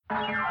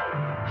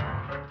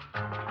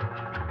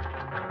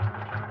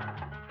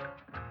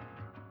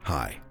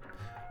Hi,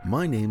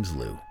 my name's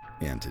Lou,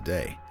 and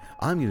today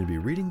I'm going to be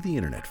reading the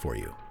internet for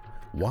you.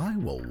 Why?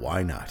 Well,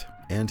 why not?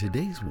 And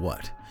today's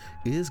what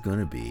is going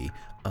to be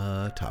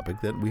a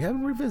topic that we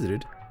haven't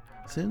revisited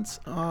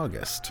since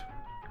August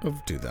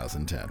of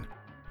 2010.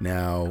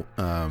 Now,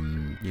 I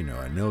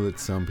know that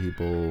some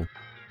people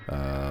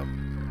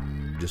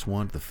just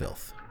want the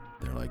filth.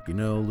 They're like,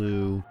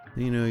 Lou,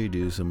 you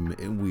do some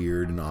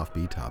weird and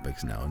offbeat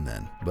topics now and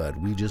then, but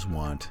we just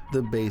want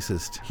the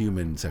basest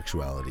human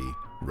sexuality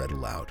read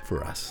aloud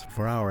for us,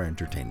 for our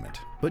entertainment.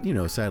 But,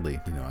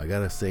 sadly, I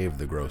gotta save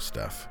the gross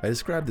stuff. I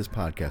described this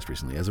podcast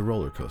recently as a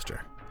roller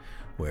coaster,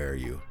 where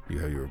you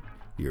have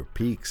your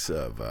peaks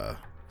of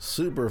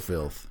super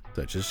filth,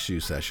 such as shoe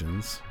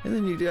sessions, and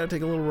then you gotta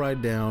take a little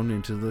ride down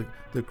into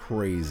the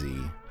crazy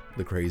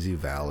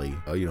valley.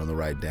 On the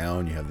ride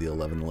down, you have the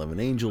 1111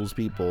 Angels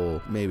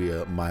people, maybe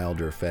a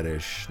milder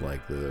fetish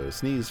like the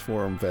sneeze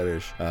form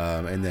fetish.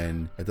 And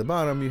then at the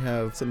bottom, you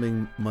have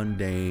something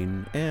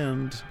mundane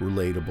and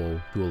relatable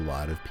to a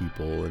lot of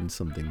people and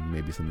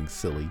maybe something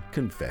silly.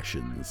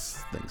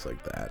 Confessions, things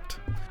like that.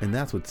 And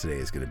that's what today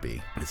is going to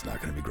be. It's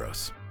not going to be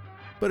gross,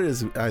 but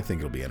I think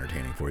it'll be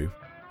entertaining for you.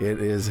 It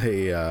is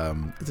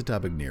it's a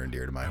topic near and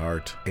dear to my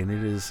heart, and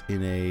it is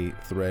in a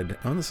thread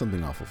on the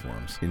Something Awful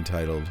forums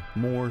entitled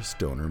More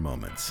Stoner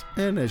Moments.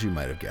 And as you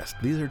might have guessed,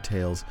 these are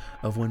tales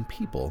of when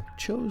people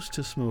chose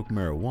to smoke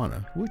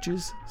marijuana, which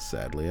is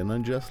sadly and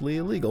unjustly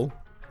illegal.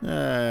 You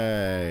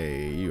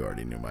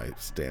already knew my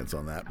stance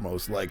on that,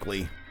 most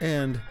likely.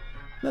 And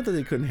not that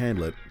they couldn't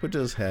handle it, but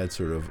just had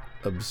sort of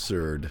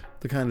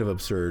the kind of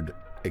absurd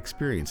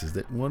experiences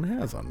that one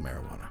has on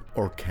marijuana,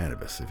 or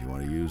cannabis if you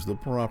want to use the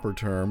proper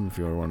term, if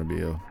you want to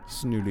be a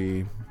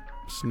snooty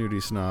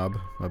snob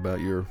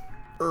about your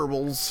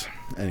herbals.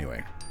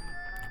 Anyway,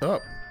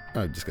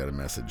 I just got a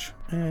message,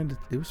 and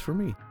it was for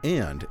me,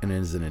 and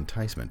as an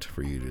enticement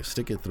for you to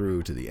stick it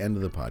through to the end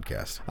of the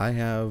podcast, I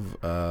have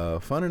a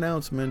fun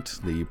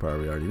announcement that you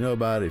probably already know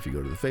about if you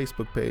go to the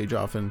Facebook page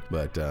often,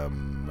 but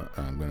I'm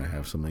going to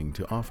have something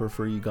to offer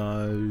for you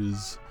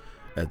guys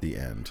at the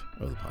end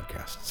of the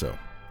podcast, so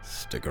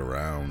stick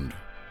around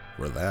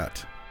for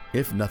that.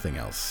 If nothing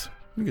else,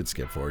 you could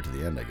skip forward to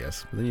the end, I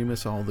guess, but then you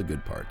miss all the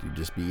good part. You'd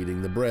just be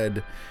eating the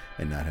bread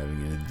and not having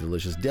any of the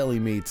delicious deli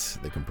meats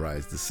that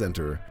comprise the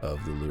center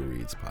of the Lou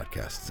Reads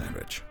podcast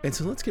sandwich. And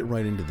so let's get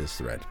right into this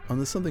thread on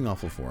the Something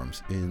Awful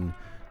forums in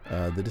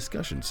the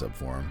discussion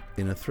subforum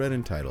in a thread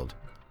entitled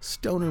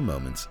Stoner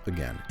Moments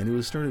Again. And it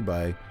was started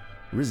by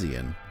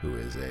Rizian, who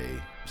is a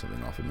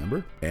Something Awful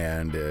member,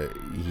 and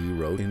he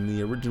wrote in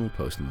the original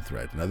post in the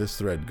thread. Now this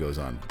thread goes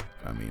on,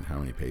 how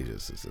many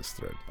pages is this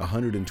thread?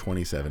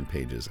 127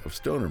 pages of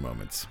stoner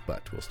moments,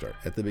 but we'll start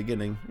at the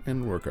beginning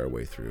and work our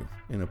way through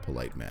in a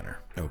polite manner.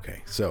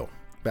 Okay, so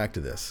back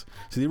to this.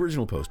 So the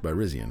original post by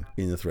Rizian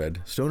in the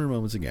thread, Stoner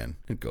Moments Again,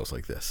 it goes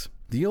like this.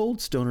 The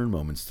old Stoner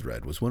Moments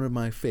thread was one of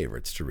my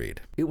favorites to read.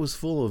 It was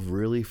full of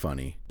really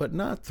funny, but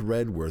not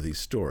thread-worthy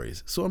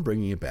stories, so I'm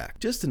bringing it back.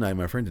 Just tonight,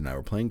 my friend and I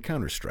were playing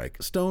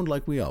Counter-Strike, stoned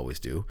like we always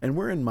do, and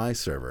we're in my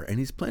server, and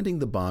he's planting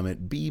the bomb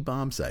at B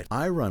bomb site.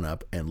 I run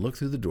up and look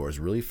through the doors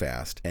really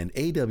fast, and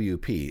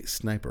AWP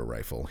sniper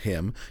rifle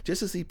him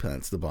just as he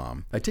plants the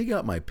bomb. I take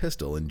out my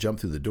pistol and jump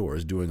through the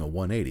doors, doing a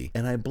 180,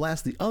 and I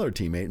blast the other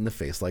teammate in the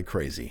face like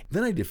crazy.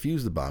 Then I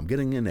defuse the bomb,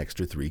 getting an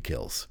extra 3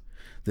 kills.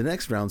 The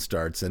next round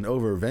starts, and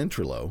over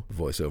Ventrilo,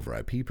 voice over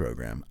IP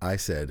program, I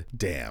said,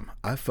 "Damn,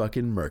 I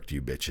fucking murked you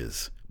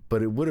bitches.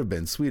 But it would have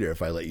been sweeter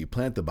if I let you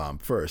plant the bomb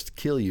first,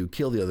 kill you,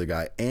 kill the other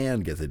guy,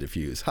 and get the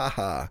defuse.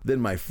 Haha."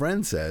 Then my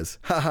friend says,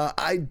 "Haha,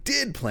 I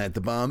did plant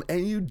the bomb,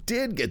 and you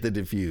did get the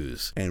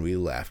defuse." And we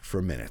laughed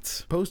for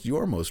minutes. Post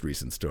your most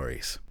recent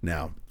stories.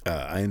 Now,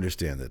 I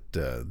understand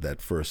that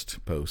that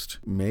first post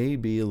may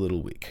be a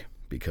little weak,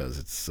 because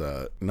it's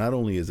not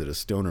only is it a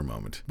stoner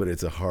moment, but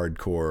it's a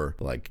hardcore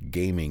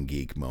gaming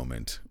geek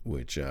moment,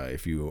 which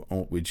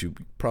you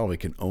probably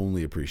can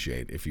only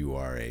appreciate if you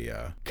are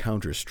a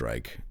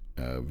Counter-Strike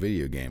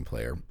video game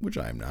player, which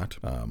I am not.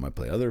 I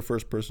play other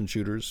first-person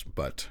shooters,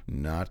 but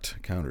not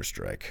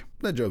Counter-Strike.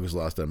 That joke is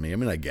lost on me.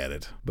 I get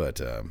it, but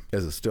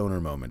as a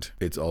stoner moment,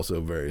 it's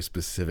also very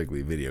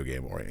specifically video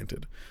game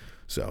oriented.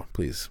 So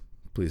please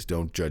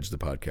don't judge the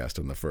podcast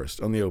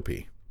on the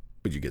OP.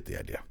 But you get the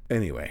idea.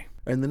 Anyway,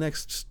 and the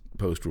next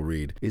post we'll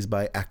read is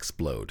by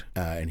Axplode,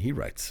 and he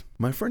writes,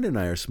 "My friend and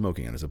I are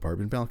smoking on his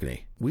apartment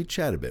balcony. We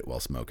chat a bit while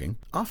smoking,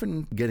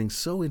 often getting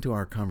so into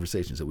our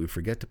conversations that we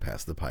forget to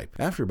pass the pipe.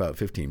 After about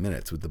 15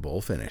 minutes with the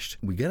bowl finished,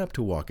 we get up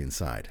to walk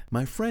inside.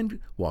 My friend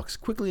walks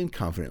quickly and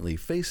confidently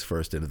face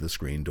first into the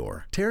screen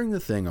door, tearing the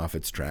thing off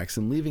its tracks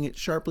and leaving it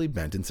sharply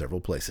bent in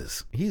several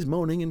places. He's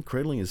moaning and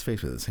cradling his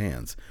face with his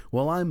hands,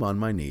 while I'm on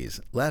my knees,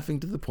 laughing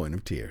to the point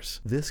of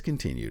tears. This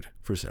continued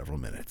for several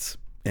minutes."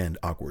 And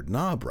Awkward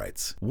Knob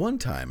writes, "One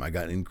time I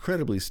got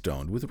incredibly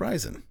stoned with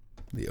Ryzen,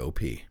 the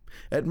OP,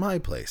 at my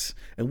place,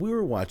 and we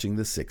were watching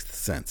The Sixth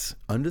Sense.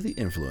 Under the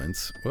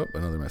influence,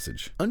 another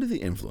message. Under the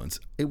influence,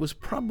 it was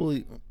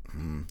probably,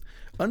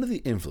 Under the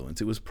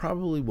influence, it was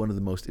probably one of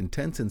the most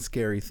intense and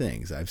scary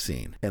things I've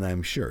seen, and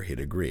I'm sure he'd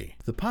agree.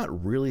 The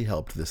pot really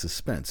helped the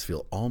suspense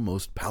feel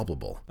almost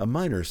palpable, a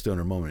minor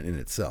stoner moment in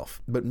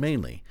itself, but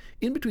mainly,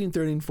 in between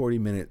 30 and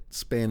 40-minute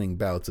spanning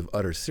bouts of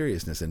utter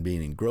seriousness and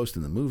being engrossed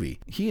in the movie,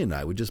 he and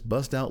I would just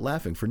bust out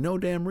laughing for no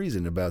damn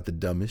reason about the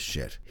dumbest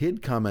shit.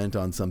 He'd comment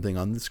on something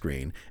on the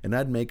screen, and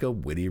I'd make a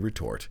witty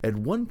retort. At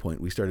one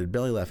point, we started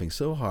belly laughing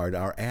so hard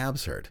our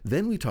abs hurt.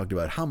 Then we talked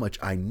about how much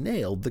I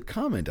nailed the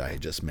comment I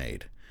had just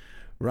made.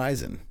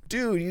 Ryzen,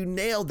 dude, you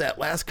nailed that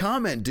last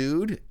comment,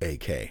 dude.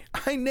 AK,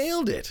 I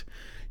nailed it.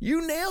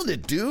 You nailed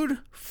it, dude.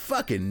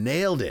 Fucking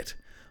nailed it.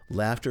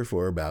 Laughter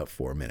for about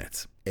 4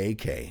 minutes.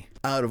 AK,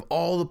 out of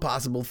all the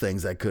possible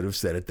things I could have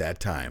said at that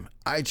time,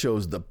 I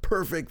chose the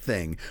perfect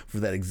thing for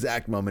that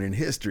exact moment in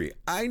history.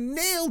 I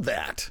nailed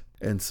that.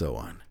 And so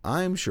on.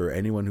 I'm sure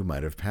anyone who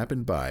might have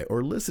happened by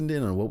or listened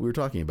in on what we were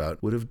talking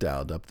about would have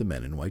dialed up the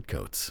men in white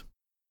coats.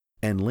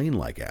 And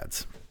lean-like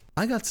ads.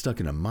 I got stuck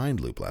in a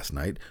mind loop last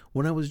night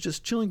when I was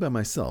just chilling by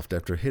myself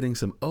after hitting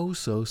some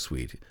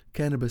oh-so-sweet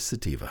cannabis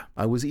sativa.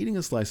 I was eating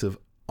a slice of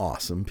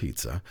awesome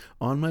pizza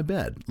on my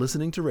bed,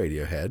 listening to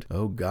Radiohead,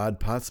 oh god,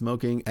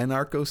 pot-smoking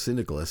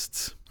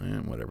anarcho-syndicalists,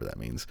 whatever that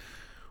means,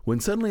 when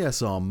suddenly I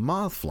saw a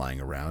moth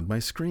flying around my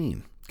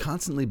screen,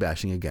 constantly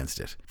bashing against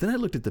it. Then I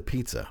looked at the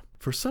pizza.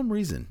 For some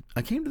reason,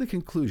 I came to the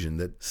conclusion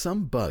that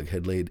some bug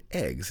had laid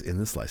eggs in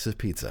the slice of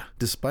pizza.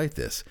 Despite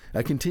this,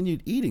 I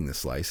continued eating the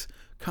slice,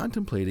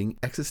 contemplating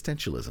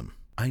existentialism.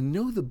 I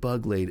know the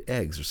bug laid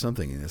eggs or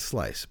something in this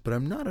slice, but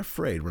I'm not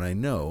afraid when I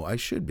know I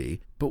should be.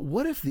 But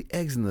what if the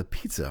eggs in the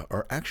pizza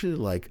are actually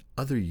like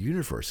other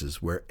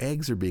universes where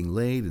eggs are being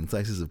laid in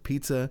slices of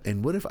pizza?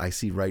 And what if I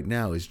see right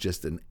now is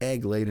just an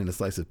egg laid in a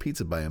slice of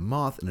pizza by a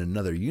moth in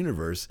another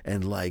universe,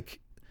 and like...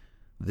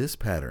 This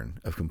pattern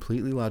of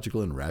completely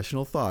logical and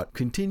rational thought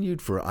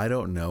continued for I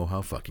don't know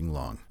how fucking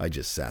long. I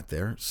just sat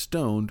there,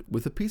 stoned,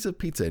 with a piece of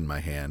pizza in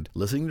my hand,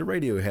 listening to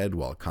Radiohead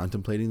while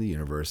contemplating the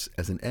universe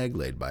as an egg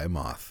laid by a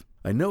moth.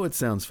 I know it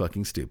sounds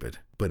fucking stupid,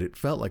 but it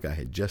felt like I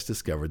had just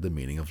discovered the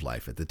meaning of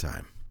life at the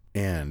time.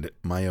 And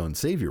my own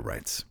savior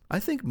writes, I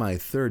think my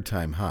third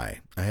time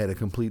high, I had a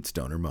complete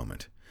stoner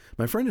moment.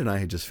 My friend and I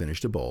had just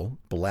finished a bowl,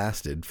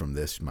 blasted from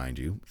this, mind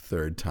you,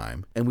 third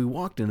time, and we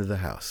walked into the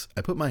house.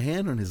 I put my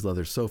hand on his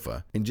leather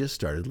sofa and just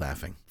started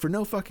laughing. For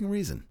no fucking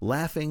reason.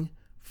 Laughing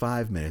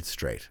 5 minutes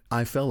straight.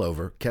 I fell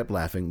over, kept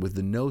laughing, with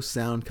the no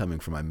sound coming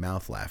from my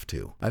mouth laugh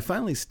too. I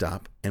finally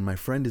stop, and my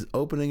friend is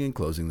opening and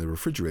closing the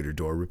refrigerator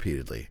door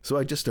repeatedly. So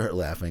I just start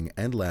laughing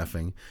and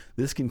laughing.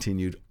 This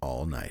continued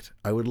all night.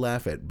 I would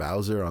laugh at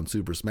Bowser on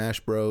Super Smash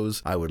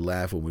Bros. I would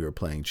laugh when we were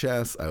playing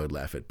chess. I would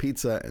laugh at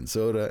pizza and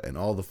soda and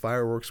all the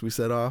fireworks we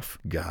set off.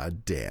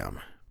 God damn.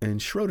 And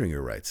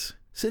Schrodinger writes,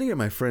 sitting at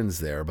my friend's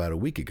there about a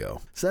week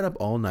ago, sat up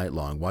all night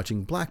long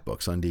watching Black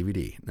Books on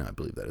DVD. Now, I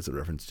believe that is a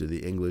reference to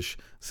the English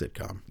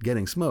sitcom.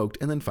 Getting smoked,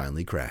 and then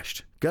finally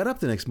crashed. Got up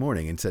the next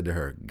morning and said to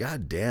her,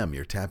 God damn,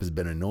 your tap has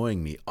been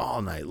annoying me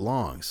all night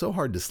long. So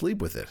hard to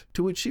sleep with it.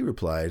 To which she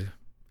replied,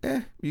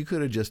 you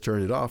could have just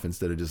turned it off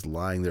instead of just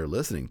lying there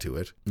listening to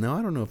it. Now,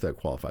 I don't know if that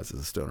qualifies as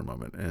a stoner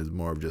moment, and is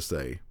more of just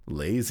a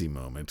lazy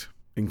moment.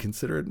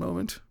 Inconsiderate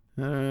moment?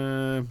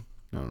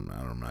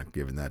 I'm not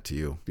giving that to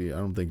you. I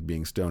don't think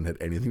being stoned had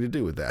anything to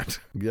do with that.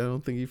 I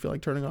don't think you feel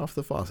like turning off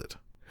the faucet.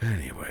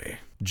 Anyway,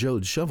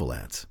 Jode's Shovel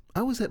adds,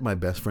 I was at my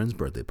best friend's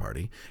birthday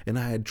party, and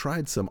I had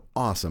tried some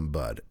awesome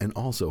bud and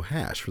also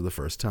hash for the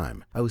first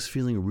time. I was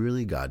feeling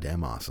really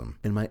goddamn awesome,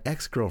 and my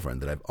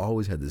ex-girlfriend that I've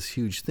always had this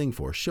huge thing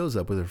for shows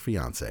up with her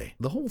fiance.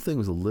 The whole thing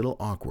was a little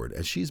awkward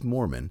as she's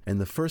Mormon, and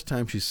the first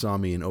time she saw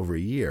me in over a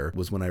year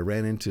was when I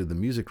ran into the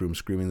music room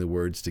screaming the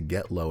words to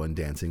Get Low and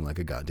dancing like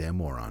a goddamn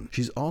moron.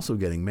 She's also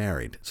getting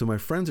married, so my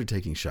friends are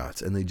taking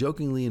shots, and they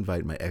jokingly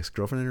invite my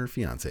ex-girlfriend and her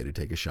fiance to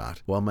take a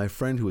shot, while my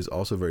friend, who is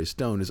also very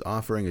stoned, is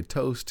offering a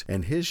toast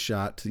and his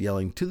shot,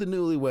 yelling, to the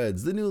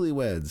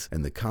newlyweds,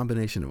 and the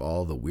combination of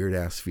all the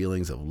weird-ass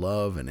feelings of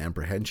love and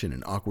apprehension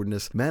and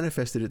awkwardness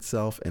manifested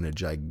itself in a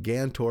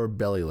gigantor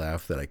belly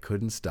laugh that I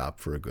couldn't stop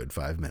for a good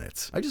 5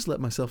 minutes. I just let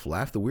myself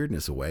laugh the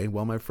weirdness away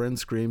while my friend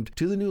screamed,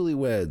 to the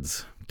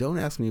newlyweds. Don't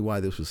ask me why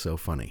this was so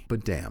funny,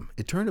 but damn,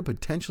 it turned a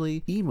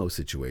potentially emo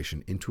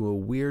situation into a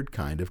weird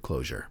kind of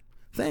closure.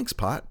 Thanks,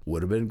 pot.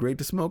 Would have been great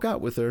to smoke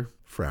out with her.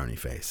 Frowny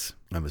face.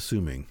 I'm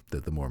assuming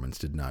that the Mormons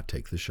did not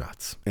take the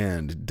shots.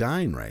 And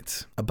Dine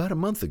writes, about a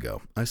month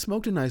ago, I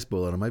smoked a nice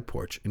bowl out on my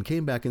porch and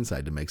came back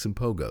inside to make some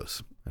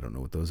pogos. I don't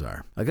know what those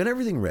are. I got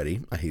everything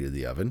ready. I heated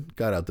the oven,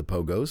 got out the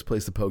pogos,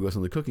 placed the pogos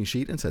on the cooking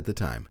sheet, and set the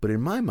time. But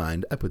in my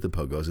mind, I put the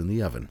pogos in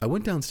the oven. I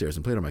went downstairs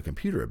and played on my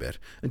computer a bit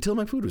until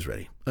my food was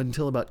ready.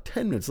 Until about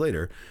 10 minutes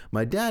later,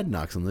 my dad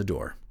knocks on the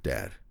door.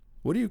 Dad,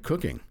 what are you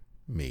cooking?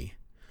 Me.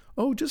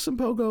 Oh, just some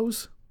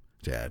pogos.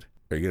 Dad,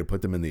 are you going to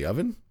put them in the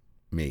oven?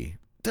 Me.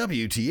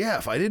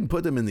 WTF, I didn't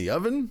put them in the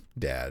oven?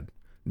 Dad.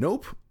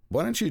 Nope.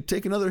 Why don't you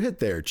take another hit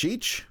there,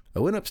 Cheech? I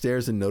went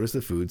upstairs and noticed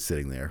the food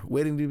sitting there,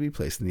 waiting to be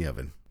placed in the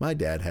oven. My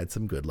dad had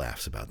some good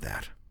laughs about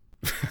that.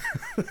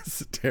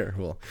 This is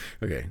terrible.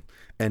 Okay.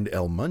 And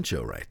El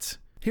Muncho writes,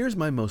 here's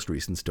my most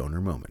recent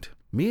stoner moment.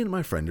 Me and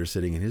my friend are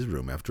sitting in his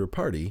room after a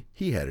party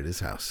he had at his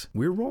house.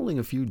 We're rolling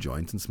a few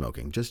joints and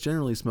smoking, just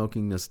generally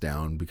smoking us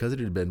down because it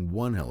had been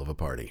one hell of a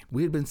party.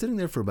 We had been sitting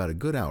there for about a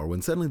good hour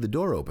when suddenly the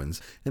door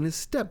opens and his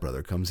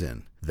stepbrother comes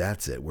in.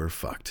 That's it, we're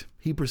fucked.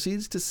 He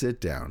proceeds to sit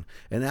down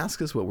and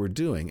ask us what we're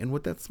doing and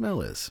what that smell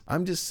is.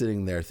 I'm just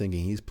sitting there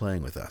thinking he's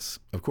playing with us.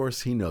 Of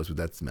course he knows what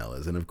that smell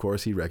is, and of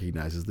course he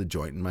recognizes the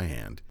joint in my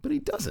hand. But he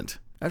doesn't.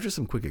 After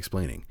some quick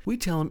explaining, we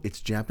tell him it's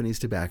Japanese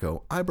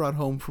tobacco I brought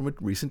home from a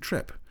recent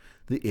trip.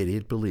 The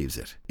idiot believes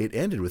it. It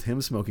ended with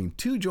him smoking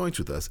 2 joints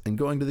with us and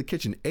going to the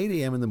kitchen 8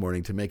 a.m. in the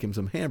morning to make him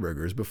some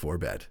hamburgers before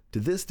bed. To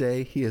this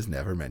day, he has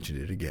never mentioned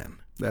it again.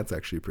 That's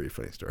actually a pretty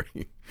funny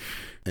story.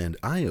 And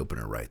Eye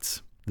Opener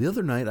writes, the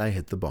other night I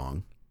hit the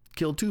bong,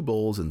 killed 2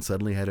 bowls, and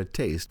suddenly had a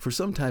taste for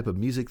some type of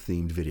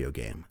music-themed video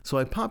game. So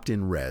I popped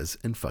in Rez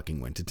and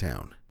fucking went to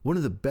town. One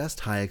of the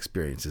best high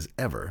experiences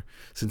ever,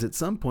 since at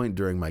some point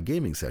during my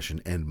gaming session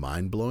and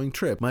mind-blowing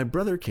trip, my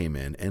brother came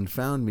in and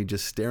found me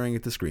just staring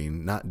at the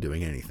screen, not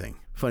doing anything.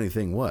 Funny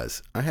thing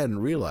was, I hadn't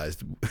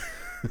realized...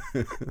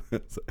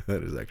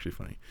 That is actually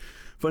funny.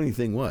 Funny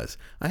thing was,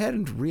 I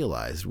hadn't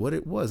realized what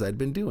it was I'd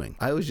been doing.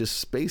 I was just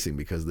spacing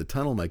because the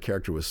tunnel my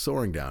character was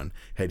soaring down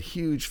had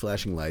huge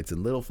flashing lights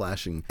and little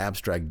flashing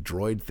abstract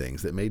droid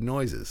things that made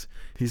noises.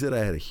 He said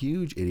I had a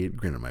huge idiot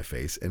grin on my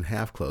face and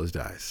half-closed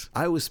eyes.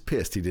 I was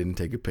pissed he didn't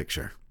take a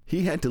picture.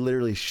 He had to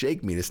literally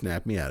shake me to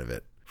snap me out of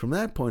it. From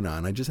that point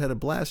on, I just had a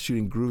blast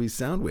shooting groovy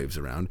sound waves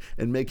around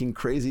and making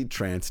crazy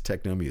trance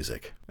techno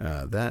music.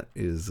 That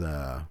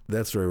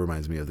story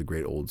reminds me of the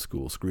great old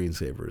school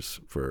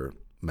screensavers for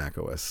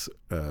macOS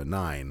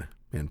 9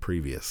 and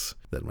previous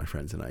that my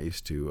friends and I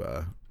used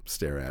to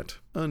stare at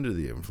under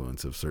the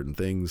influence of certain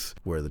things,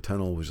 where the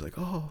tunnel was like,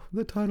 oh,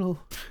 the tunnel.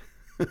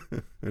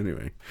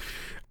 Anyway,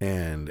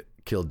 and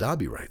Kill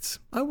Dobby writes,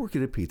 I work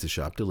at a pizza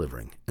shop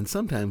delivering, and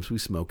sometimes we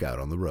smoke out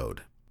on the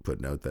road.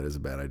 Footnote, that is a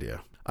bad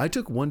idea. I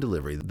took one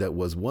delivery that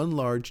was 1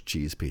 large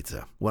cheese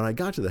pizza. When I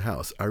got to the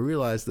house, I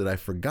realized that I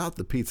forgot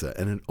the pizza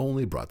and had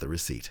only brought the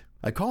receipt.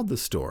 I called the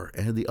store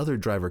and had the other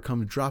driver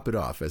come drop it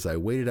off as I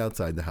waited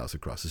outside the house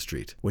across the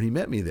street. When he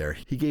met me there,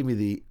 he gave me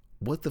the,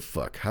 what the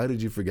fuck, how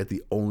did you forget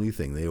the only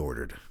thing they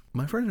ordered?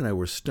 My friend and I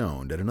were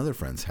stoned at another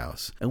friend's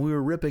house, and we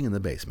were ripping in the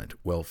basement.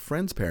 Well,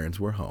 friend's parents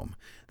were home.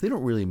 They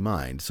don't really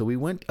mind, so we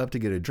went up to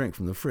get a drink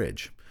from the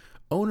fridge.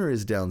 Owner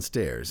is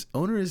downstairs,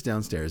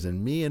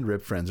 and me and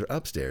Rip friends are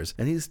upstairs,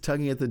 and he's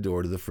tugging at the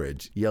door to the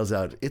fridge, yells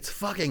out, "It's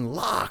fucking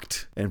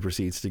locked!" and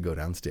proceeds to go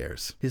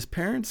downstairs. His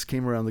parents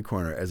came around the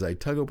corner as I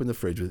tug open the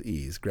fridge with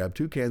ease, grab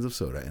 2 cans of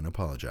soda, and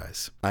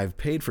apologize. I've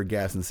paid for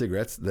gas and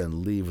cigarettes,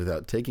 then leave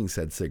without taking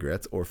said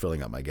cigarettes or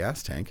filling up my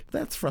gas tank.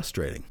 That's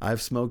frustrating.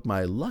 I've smoked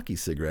my lucky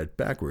cigarette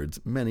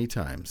backwards many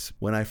times.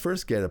 When I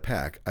first get a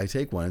pack, I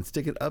take one and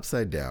stick it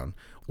upside down.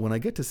 When I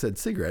get to said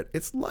cigarette,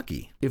 it's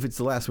lucky. If it's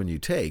the last one you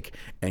take,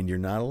 and you're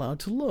not allowed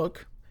to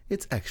look,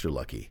 it's extra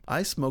lucky.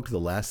 I smoked the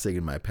last cig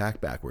in my pack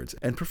backwards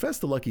and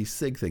professed the lucky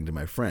cig thing to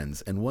my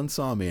friends, and one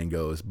saw me and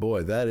goes,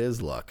 "Boy, that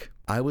is luck."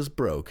 I was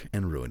broke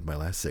and ruined my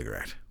last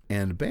cigarette.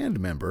 And band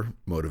member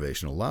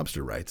Motivational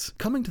Lobster writes,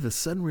 coming to the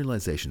sudden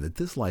realization that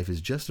this life is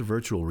just a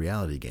virtual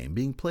reality game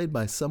being played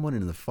by someone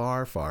in the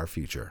far, far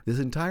future. This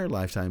entire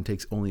lifetime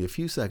takes only a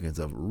few seconds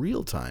of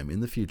real time in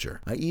the future.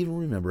 I even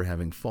remember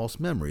having false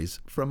memories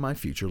from my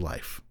future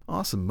life.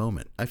 Awesome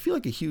moment. I feel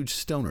like a huge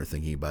stoner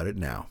thinking about it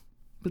now.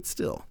 But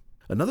still.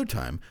 Another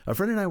time, a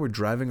friend and I were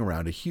driving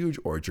around a huge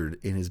orchard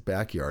in his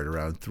backyard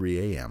around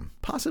 3 a.m.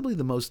 Possibly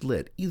the most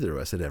lit either of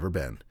us had ever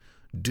been.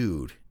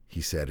 "Dude," he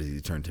said as he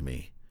turned to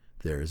me,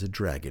 "there is a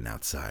dragon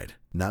outside."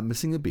 Not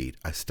missing a beat,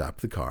 I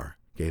stopped the car,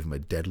 gave him a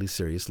deadly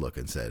serious look,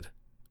 and said,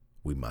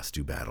 "We must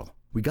do battle."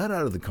 We got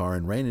out of the car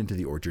and ran into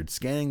the orchard,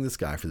 scanning the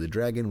sky for the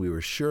dragon we were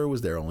sure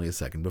was there only a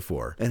second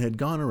before, and had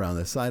gone around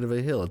the side of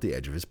a hill at the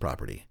edge of his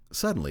property.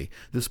 Suddenly,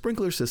 the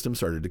sprinkler system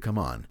started to come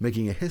on,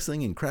 making a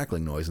hissing and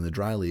crackling noise in the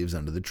dry leaves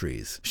under the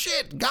trees.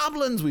 "Shit,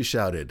 goblins!" we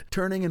shouted,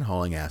 turning and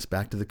hauling ass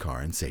back to the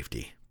car in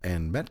safety.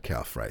 And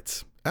Metcalf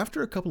writes,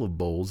 after a couple of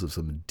bowls of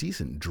some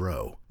decent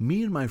dro,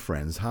 me and my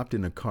friends hopped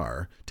in a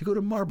car to go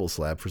to Marble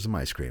Slab for some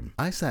ice cream.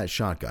 I sat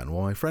shotgun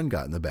while my friend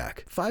got in the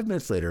back. 5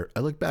 minutes later, I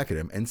looked back at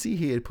him and see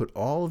he had put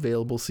all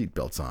available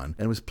seatbelts on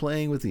and was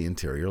playing with the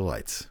interior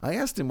lights. I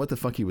asked him what the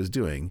fuck he was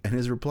doing, and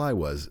his reply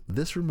was,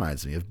 "This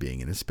reminds me of being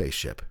in a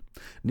spaceship."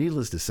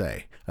 Needless to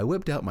say, I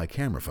whipped out my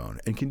camera phone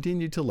and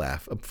continued to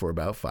laugh for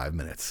about 5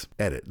 minutes.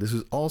 Edit, this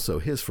was also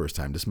his first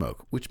time to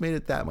smoke, which made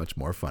it that much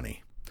more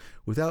funny.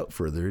 Without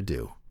further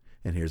ado,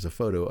 and here's a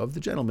photo of the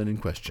gentleman in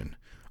question.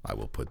 I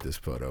will put this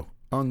photo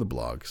on the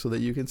blog so that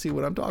you can see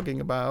what I'm talking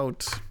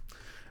about.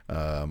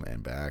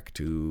 And back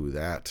to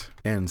that.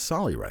 And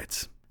Solly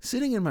writes,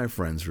 Sitting in my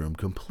friend's room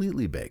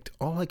completely baked,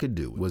 all I could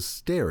do was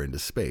stare into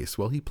space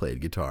while he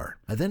played guitar.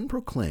 I then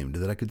proclaimed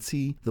that I could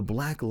see the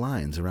black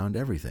lines around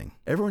everything.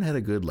 Everyone had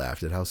a good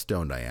laugh at how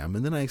stoned I am,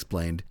 and then I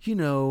explained,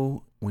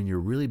 when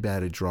you're really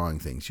bad at drawing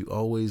things, you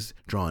always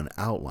draw an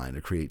outline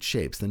to create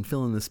shapes, then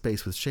fill in the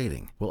space with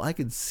shading. Well, I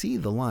could see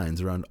the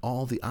lines around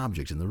all the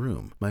objects in the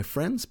room. My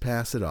friends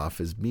pass it off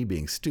as me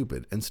being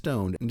stupid and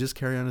stoned and just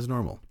carry on as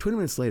normal. 20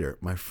 minutes later,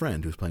 my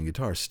friend who's playing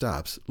guitar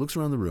stops, looks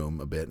around the room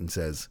a bit and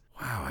says,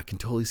 "Wow, I can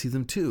totally see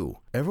them too."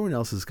 Everyone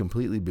else is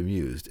completely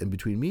bemused, and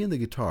between me and the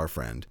guitar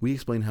friend, we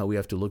explain how we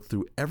have to look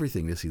through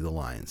everything to see the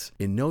lines.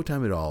 In no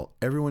time at all,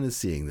 everyone is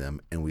seeing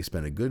them, and we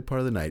spend a good part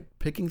of the night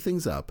picking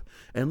things up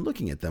and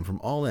looking at them from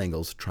all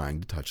angles, trying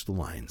to touch the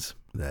lines.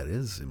 That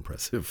is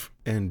impressive.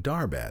 And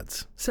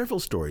Darbads. Several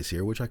stories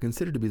here which I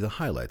consider to be the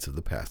highlights of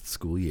the past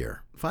school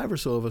year. 5 or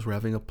so of us were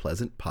having a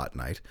pleasant pot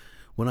night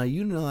when I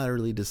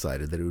unilaterally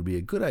decided that it would be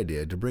a good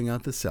idea to bring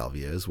out the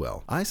salvia as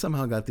well. I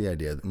somehow got the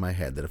idea in my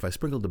head that if I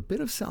sprinkled a bit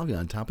of salvia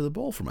on top of the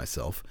bowl for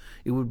myself,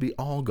 it would be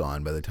all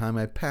gone by the time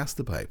I passed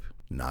the pipe.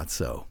 Not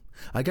so.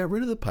 I got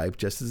rid of the pipe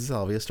just as the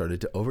salvia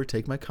started to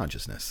overtake my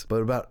consciousness.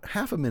 But about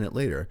half a minute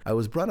later, I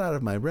was brought out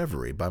of my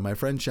reverie by my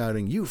friend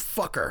shouting, "You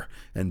fucker!"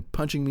 and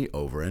punching me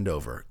over and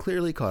over,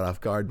 clearly caught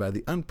off guard by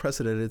the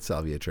unprecedented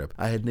salvia trip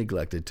I had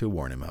neglected to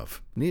warn him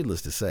of.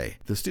 Needless to say,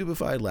 the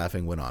stupefied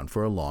laughing went on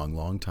for a long,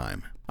 long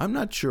time. I'm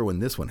not sure when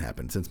this one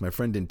happened, since my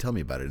friend didn't tell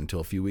me about it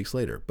until a few weeks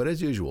later, but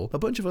as usual, a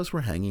bunch of us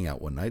were hanging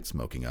out one night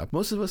smoking up.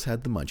 Most of us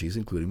had the munchies,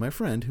 including my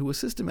friend, who was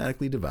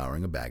systematically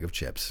devouring a bag of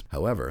chips.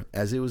 However,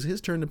 as it was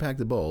his turn to pack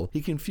the bowl,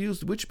 he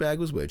confused which bag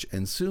was which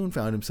and soon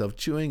found himself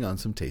chewing on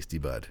some tasty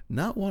bud.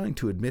 Not wanting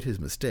to admit his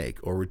mistake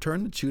or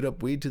return the chewed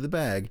up weed to the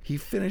bag, he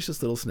finished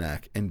this little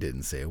snack and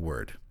didn't say a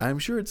word. I'm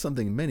sure it's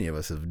something many of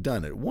us have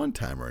done at one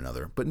time or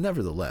another, but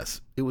nevertheless,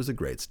 it was a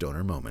great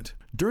stoner moment.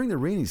 During the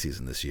rainy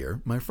season this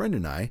year, my friend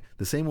and I,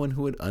 the same one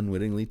who had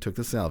unwittingly took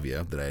the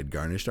salvia that I had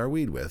garnished our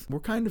weed with, were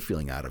kind of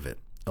feeling out of it.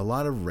 A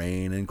lot of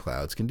rain and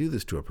clouds can do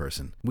this to a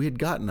person. We had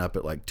gotten up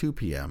at like 2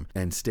 p.m.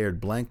 and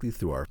stared blankly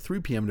through our 3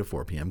 p.m. to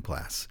 4 p.m.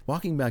 class.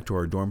 Walking back to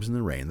our dorms in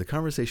the rain, the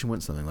conversation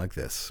went something like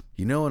this.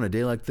 On a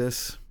day like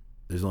this,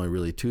 there's only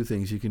really 2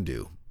 things you can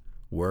do: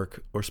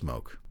 work or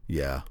smoke.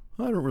 Yeah,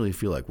 I don't really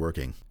feel like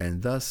working.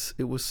 And thus,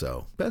 it was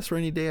so. Best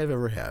rainy day I've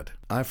ever had.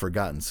 I've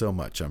forgotten so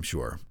much, I'm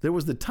sure. There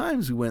was the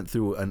times we went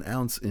through an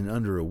ounce in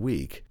under a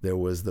week. There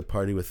was the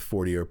party with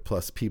 40 or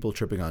plus people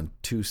tripping on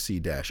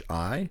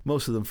 2C-I,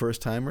 most of them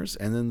first-timers,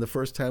 and then the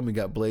first time we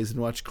got blazed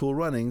and watched Cool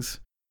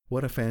Runnings.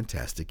 What a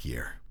fantastic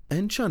year.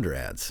 And Chunder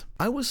adds,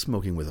 I was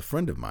smoking with a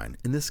friend of mine,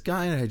 and this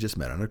guy I had just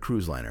met on a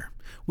cruise liner.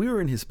 We were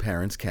in his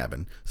parents'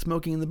 cabin,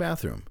 smoking in the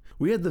bathroom.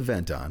 We had the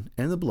vent on,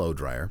 and the blow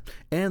dryer,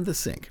 and the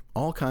sink,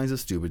 all kinds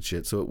of stupid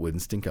shit so it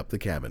wouldn't stink up the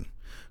cabin.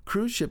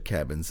 Cruise ship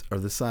cabins are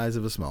the size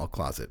of a small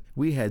closet.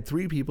 We had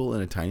 3 people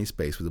in a tiny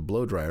space with a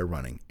blow dryer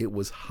running. It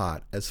was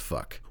hot as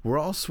fuck. We're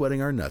all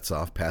sweating our nuts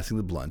off passing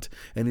the blunt,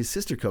 and his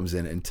sister comes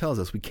in and tells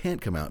us we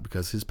can't come out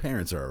because his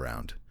parents are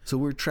around. So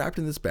we're trapped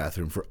in this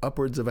bathroom for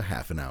upwards of a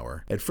half an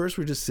hour. At first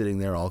we're just sitting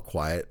there all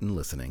quiet and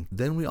listening.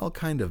 Then we all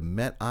kind of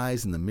met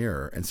eyes in the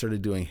mirror and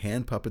started doing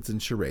hand puppets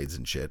and charades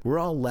and shit. We're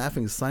all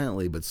laughing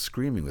silently but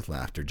screaming with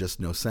laughter, just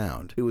no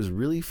sound. It was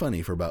really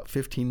funny for about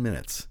 15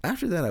 minutes.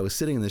 After that I was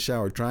sitting in the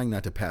shower trying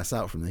not to pass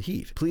out from the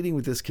heat, pleading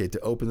with this kid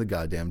to open the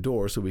goddamn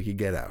door so we could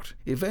get out.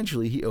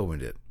 Eventually he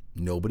opened it.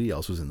 Nobody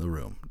else was in the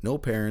room. No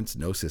parents,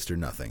 no sister,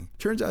 nothing.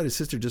 Turns out his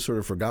sister just sort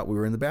of forgot we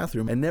were in the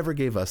bathroom and never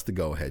gave us the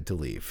go-ahead to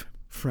leave.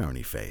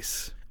 Frowny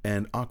face.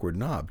 And Awkward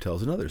Knob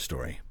tells another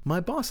story. My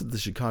boss at the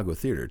Chicago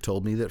Theater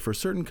told me that for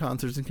certain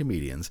concerts and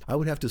comedians, I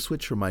would have to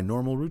switch from my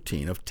normal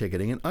routine of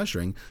ticketing and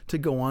ushering to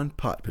go on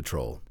pot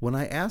patrol. When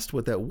I asked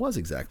what that was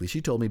exactly, she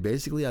told me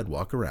basically I'd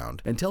walk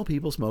around and tell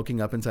people smoking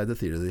up inside the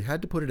theater they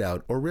had to put it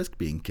out or risk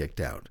being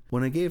kicked out.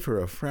 When I gave her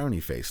a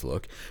frowny face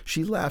look,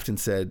 she laughed and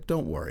said,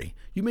 "Don't worry,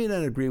 you may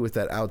not agree with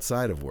that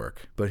outside of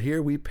work, but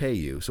here we pay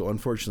you, so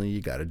unfortunately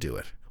you gotta do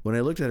it." When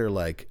I looked at her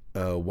like,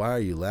 why are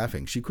you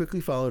laughing? She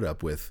quickly followed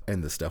up with,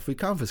 and the stuff we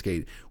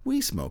confiscate,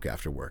 we smoke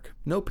after work.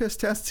 No piss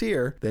tests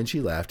here. Then she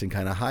laughed and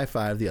kind of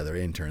high-fived the other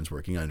interns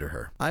working under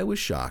her. I was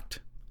shocked.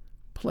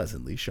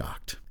 Pleasantly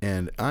shocked.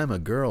 And I'm a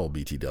girl,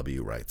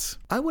 BTW writes.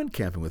 I went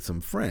camping with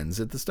some friends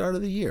at the start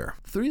of the year.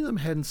 3 of them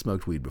hadn't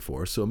smoked weed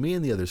before, so me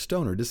and the other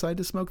stoner decided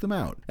to smoke them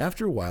out.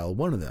 After a while,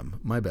 one of them,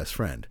 my best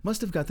friend,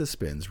 must have got the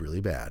spins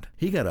really bad.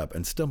 He got up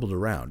and stumbled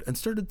around and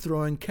started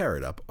throwing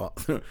up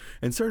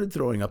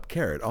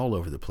carrot all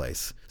over the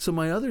place. So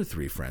my other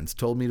 3 friends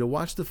told me to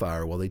watch the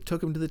fire while they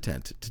took him to the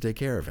tent to take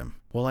care of him.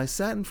 While I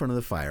sat in front of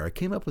the fire, I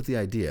came up with the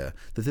idea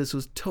that this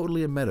was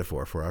totally a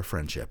metaphor for our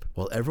friendship.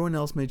 While everyone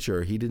else made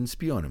sure he didn't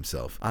spew on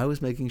himself, I was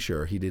making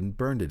sure he didn't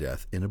burn to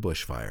death in a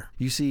bushfire.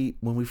 You see,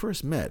 when we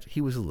first met, he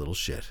was a little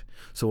shit.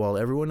 So while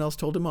everyone else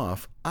told him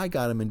off, I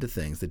got him into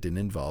things that didn't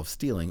involve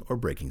stealing or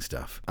breaking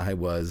stuff. I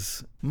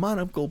was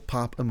monocle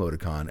pop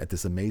emoticon at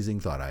this amazing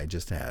thought I had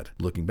just had.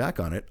 Looking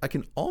back on it, I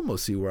can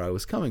almost see where I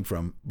was coming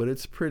from, but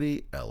it's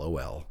pretty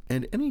LOL.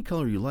 And any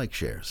color you like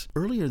shares.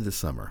 Earlier this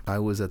summer, I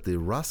was at the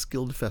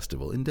Roskilde Festival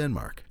Festival in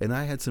Denmark, and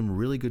I had some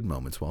really good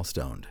moments while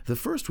stoned. The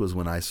first was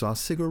when I saw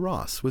Sigur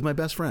Rós with my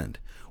best friend.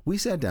 We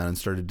sat down and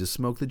started to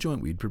smoke the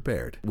joint we'd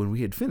prepared. When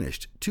we had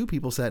finished, two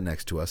people sat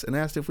next to us and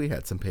asked if we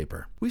had some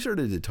paper. We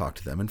started to talk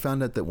to them and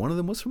found out that one of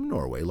them was from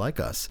Norway, like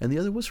us, and the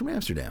other was from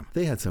Amsterdam.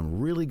 They had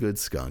some really good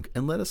skunk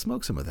and let us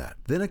smoke some of that.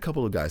 Then a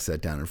couple of guys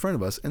sat down in front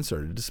of us and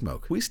started to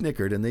smoke. We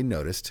snickered and they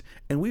noticed,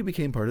 and we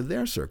became part of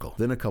their circle.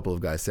 Then a couple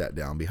of guys sat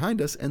down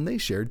behind us and they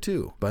shared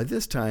too. By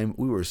this time,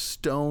 we were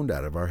stoned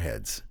out of our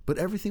heads. But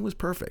everything was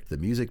perfect. The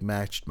music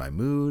matched my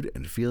mood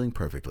and feeling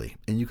perfectly,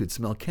 and you could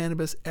smell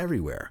cannabis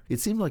everywhere. It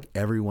seemed like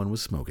everyone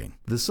was smoking.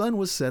 The sun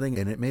was setting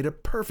and it made a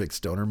perfect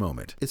stoner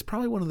moment. It's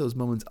probably one of those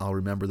moments I'll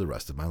remember the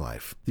rest of my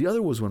life. The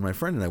other was when my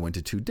friend and I went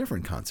to two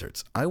different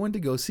concerts. I went to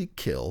go see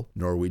Kill,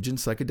 Norwegian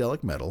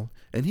psychedelic metal,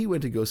 and he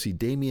went to go see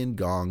Damien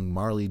Gong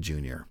Marley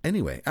Jr.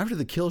 Anyway, after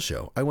the Kill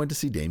show, I went to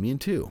see Damien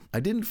too.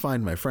 I didn't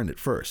find my friend at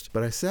first,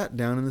 but I sat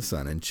down in the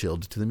sun and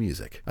chilled to the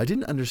music. I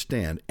didn't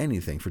understand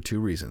anything for two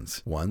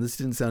reasons. One, this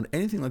didn't sound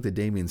anything like the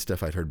Damien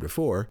stuff I'd heard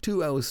before.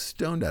 Two, I was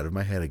stoned out of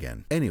my head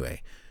again.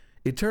 Anyway,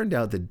 it turned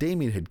out that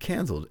Damien had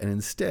canceled and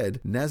instead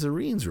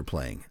Nazarenes were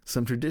playing.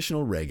 Some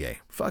traditional reggae.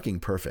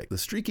 Fucking perfect. The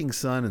streaking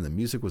sun and the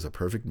music was a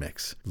perfect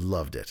mix.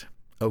 Loved it.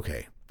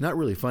 Okay, not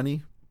really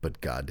funny, but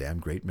goddamn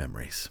great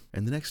memories.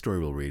 And the next story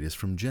we'll read is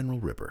from General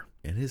Ripper,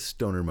 and his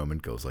stoner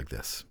moment goes like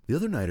this. The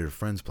other night at a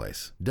friend's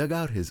place, dug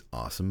out his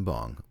awesome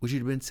bong, which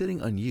had been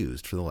sitting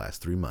unused for the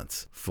last 3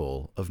 months,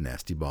 full of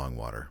nasty bong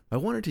water. I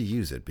wanted to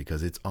use it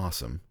because it's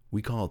awesome.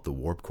 We call it the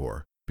Warp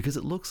Core, because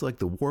it looks like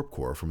the Warp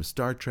Core from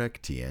Star Trek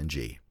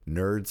TNG.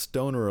 Nerd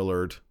stoner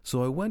alert.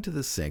 So I went to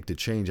the sink to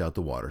change out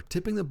the water,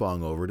 tipping the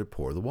bong over to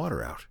pour the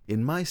water out.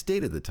 In my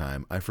state at the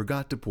time, I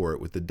forgot to pour it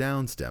with the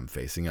down stem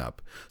facing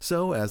up.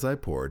 So as I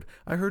poured,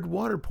 I heard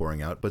water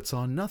pouring out but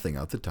saw nothing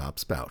out the top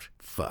spout.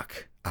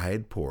 Fuck. I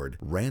had poured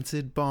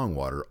rancid bong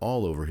water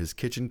all over his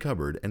kitchen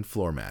cupboard and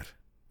floor mat.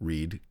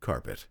 Read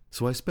carpet.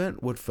 So I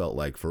spent what felt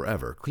like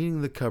forever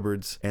cleaning the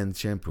cupboards and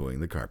shampooing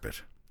the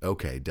carpet.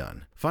 Okay,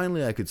 done.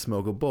 Finally, I could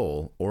smoke a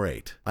bowl or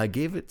 8. I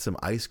gave it some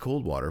ice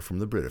cold water from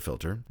the Brita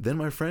filter. Then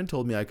my friend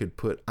told me I could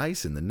put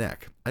ice in the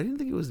neck. I didn't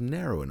think it was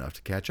narrow enough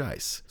to catch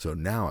ice. So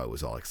now I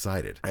was all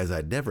excited, as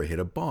I'd never hit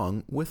a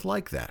bong with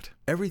like that.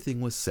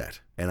 Everything was set,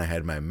 and I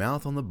had my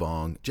mouth on the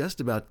bong, just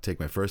about to take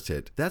my first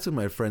hit. That's when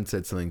my friend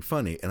said something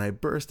funny, and I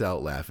burst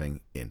out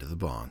laughing into the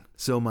bong.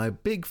 So my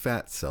big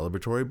fat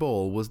celebratory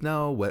bowl was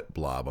now a wet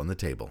blob on the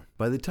table.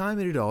 By the time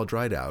it had all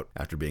dried out,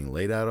 after being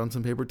laid out on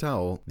some paper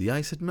towel, the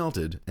ice had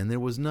melted, and there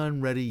was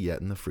none ready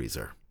yet in the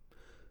freezer.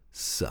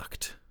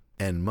 Sucked.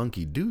 And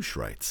Monkey Douche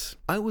writes,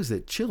 I was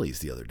at Chili's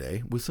the other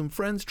day with some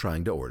friends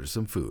trying to order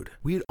some food.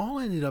 We had all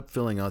ended up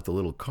filling out the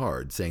little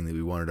card saying that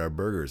we wanted our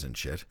burgers and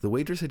shit. The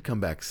waitress had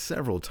come back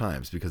several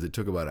times because it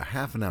took about a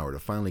half an hour to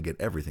finally get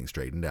everything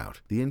straightened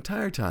out. The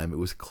entire time it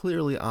was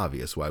clearly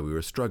obvious why we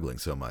were struggling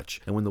so much,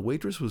 and when the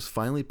waitress was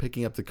finally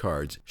picking up the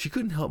cards, she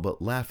couldn't help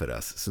but laugh at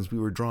us since we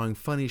were drawing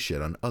funny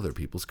shit on other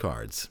people's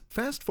cards.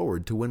 Fast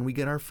forward to when we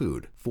get our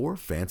food. 4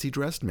 fancy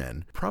dressed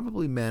men,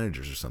 probably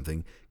managers or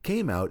something,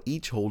 came out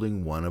each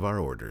holding one of our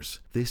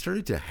orders. They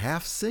started to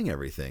half sing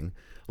everything,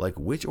 like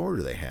which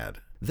order they had.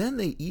 Then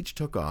they each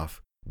took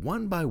off,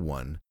 one by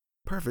one,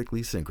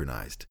 perfectly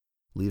synchronized,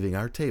 leaving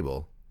our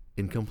table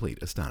in complete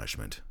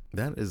astonishment.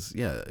 That is,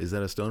 is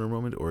that a stoner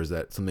moment, or is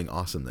that something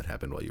awesome that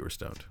happened while you were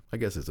stoned? I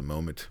guess it's a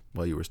moment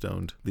while you were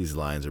stoned. These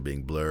lines are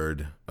being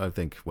blurred. I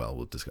think, well,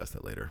 we'll discuss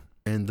that later.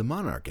 And the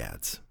Monarch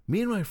adds,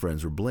 me and my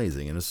friends were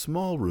blazing in a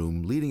small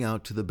room leading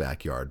out to the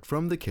backyard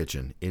from the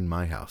kitchen in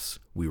my house.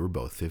 We were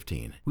both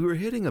 15. We were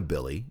hitting a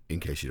billy. In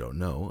case you don't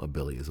know, a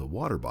billy is a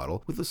water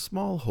bottle with a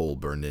small hole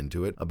burned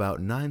into it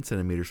about 9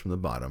 centimeters from the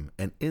bottom,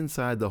 and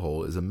inside the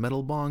hole is a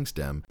metal bong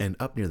stem, and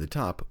up near the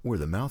top, where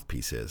the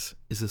mouthpiece is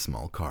a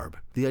small carb.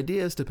 The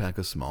idea is to pack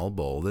a small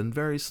bowl, then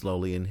very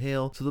slowly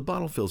inhale so the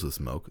bottle fills with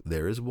smoke.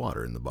 There is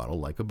water in the bottle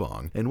like a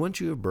bong, and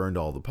once you have burned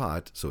all the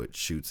pot, so it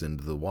shoots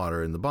into the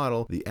water in the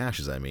bottle, the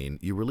ashes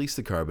you release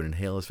the carb and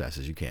inhale as fast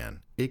as you can.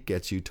 It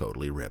gets you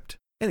totally ripped.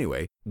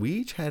 Anyway, we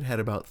each had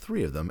about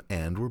 3 of them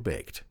and were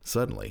baked.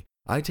 Suddenly,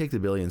 I take the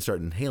billy and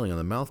start inhaling on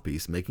the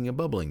mouthpiece, making a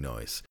bubbling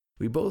noise.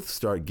 We both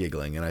start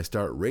giggling and I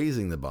start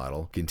raising the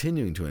bottle,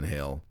 continuing to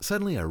inhale.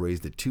 Suddenly I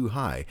raised it too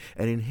high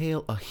and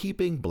inhale a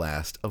heaping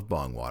blast of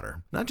bong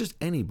water. Not just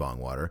any bong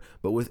water,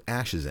 but with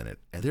ashes in it.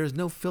 And there is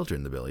no filter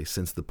in the billy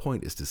since the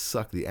point is to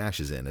suck the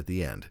ashes in at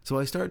the end. So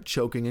I start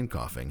choking and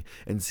coughing,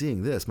 and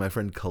seeing this, my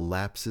friend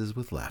collapses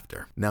with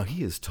laughter. Now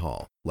he is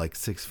tall, like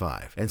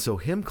 6'5", and so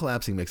him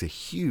collapsing makes a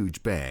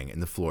huge bang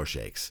and the floor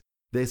shakes.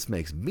 This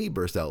makes me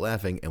burst out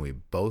laughing, and we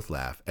both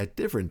laugh at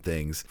different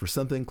things for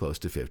something close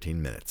to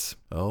 15 minutes.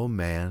 Oh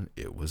man,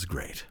 it was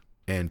great.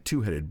 And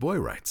Two-Headed Boy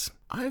writes,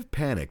 I've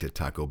panicked at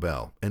Taco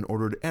Bell and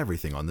ordered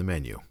everything on the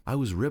menu. I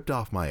was ripped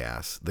off my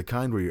ass, the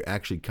kind where you're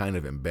actually kind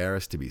of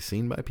embarrassed to be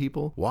seen by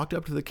people, walked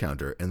up to the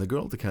counter, and the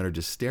girl at the counter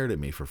just stared at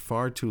me for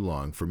far too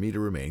long for me to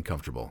remain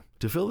comfortable.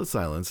 To fill the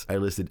silence, I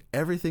listed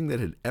everything that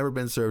had ever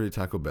been served at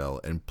Taco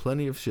Bell and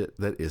plenty of shit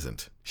that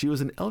isn't. She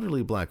was an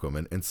elderly black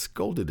woman and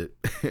scolded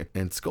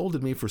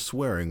me for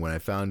swearing when I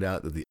found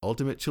out that the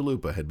ultimate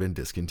chalupa had been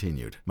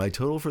discontinued. My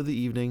total for the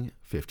evening,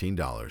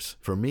 $15.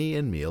 For me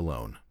and me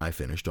alone. I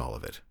finished all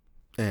of it.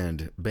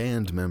 And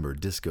band member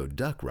Disco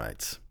Duck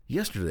writes,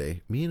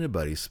 yesterday, me and a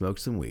buddy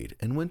smoked some weed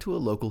and went to a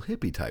local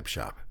hippie-type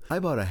shop. I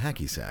bought a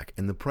hacky sack,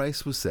 and the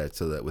price was set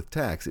so that with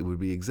tax it would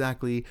be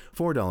exactly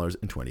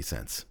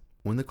 $4.20.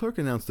 When the clerk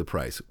announced the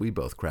price, we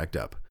both cracked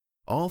up.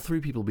 All three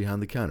people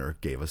behind the counter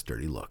gave us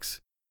dirty looks.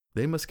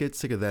 They must get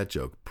sick of that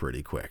joke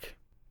pretty quick.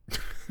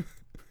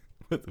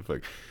 What the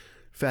fuck?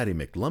 Fatty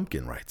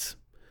McLumpkin writes,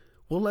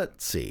 well,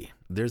 let's see.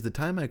 There's the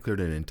time I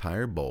cleared an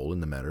entire bowl in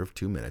the matter of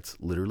 2 minutes,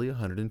 literally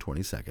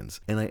 120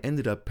 seconds, and I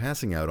ended up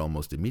passing out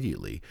almost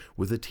immediately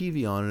with the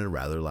TV on at a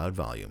rather loud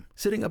volume,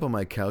 sitting up on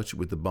my couch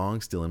with the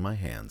bong still in my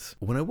hands.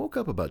 When I woke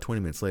up about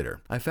 20 minutes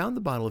later, I found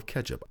the bottle of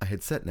ketchup I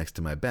had set next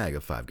to my bag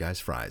of Five Guys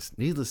fries.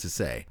 Needless to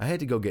say, I had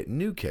to go get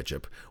new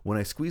ketchup when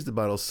I squeezed the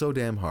bottle so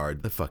damn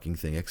hard the fucking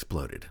thing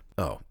exploded.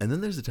 Oh, and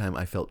then there's the time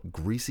I felt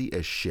greasy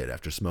as shit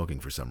after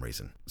smoking for some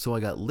reason. So I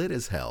got lit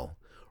as hell,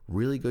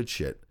 really good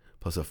shit,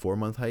 plus a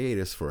 4-month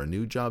hiatus for a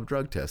new job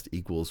drug test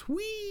equals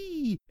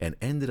whee, and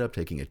ended up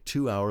taking a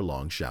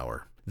 2-hour-long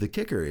shower. The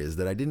kicker is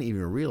that I didn't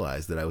even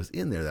realize that I was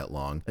in there that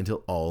long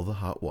until all the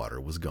hot water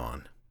was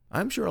gone.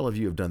 I'm sure all of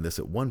you have done this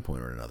at one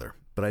point or another,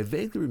 but I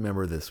vaguely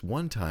remember this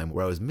one time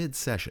where I was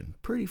mid-session,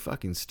 pretty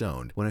fucking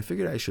stoned, when I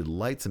figured I should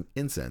light some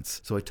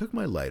incense, so I took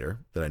my lighter,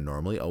 that I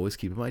normally always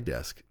keep at my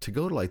desk, to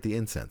go to light the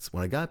incense.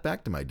 When I got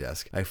back to my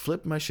desk, I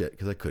flipped my shit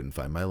because I couldn't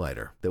find my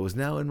lighter, that was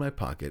now in my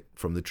pocket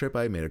from the trip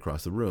I made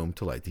across the room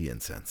to light the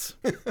incense.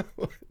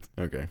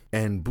 Okay.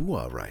 And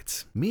Bua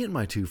writes, me and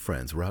my two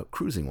friends were out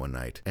cruising one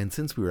night, and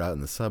since we were out in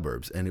the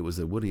suburbs and it was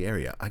a woody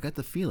area, I got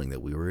the feeling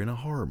that we were in a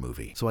horror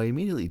movie. So I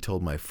immediately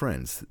told my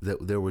friends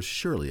that there was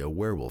surely a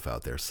werewolf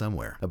out there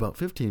somewhere. About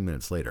 15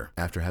 minutes later,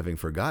 after having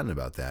forgotten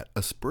about that,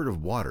 a spurt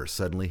of water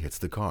suddenly hits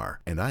the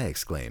car, and I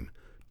exclaim,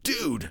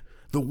 dude,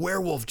 the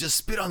werewolf just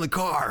spit on the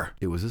car!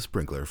 It was a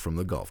sprinkler from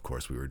the golf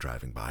course we were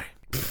driving by.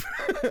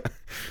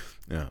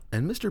 Yeah.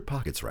 And Mr.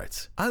 Pockets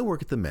writes, I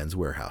work at the Men's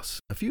Warehouse.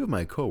 A few of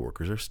my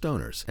coworkers are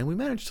stoners, and we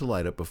manage to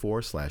light up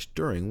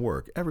before/during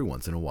work every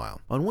once in a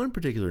while. On one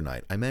particular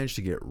night, I managed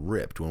to get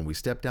ripped when we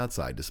stepped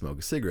outside to smoke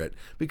a cigarette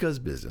because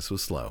business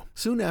was slow.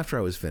 Soon after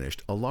I was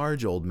finished, a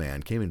large old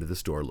man came into the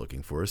store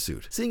looking for a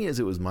suit. Seeing as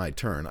it was my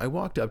turn, I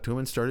walked up to him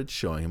and started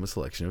showing him a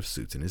selection of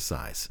suits in his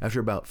size. After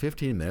about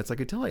 15 minutes, I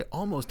could tell I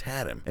almost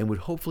had him and would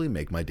hopefully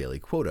make my daily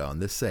quota on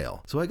this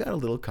sale, so I got a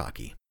little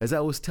cocky. As I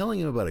was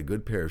telling him about a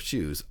good pair of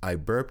shoes, I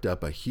burped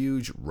up a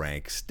huge,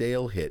 rank,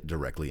 stale hit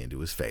directly into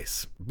his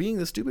face. Being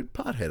the stupid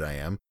pothead I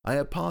am, I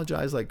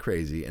apologized like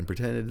crazy and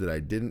pretended that I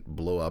didn't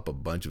blow up a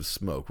bunch of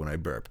smoke when I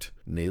burped.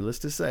 Needless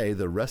to say,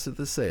 the rest of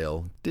the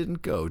sale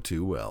didn't go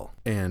too well.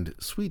 And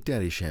Sweet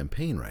Daddy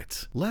Champagne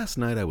writes, last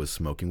night I was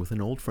smoking with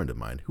an old friend of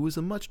mine who is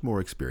a much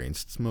more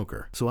experienced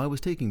smoker, so I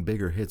was taking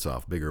bigger hits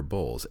off bigger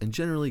bowls and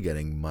generally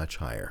getting much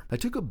higher. I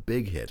took a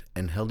big hit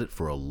and held it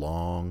for a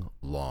long,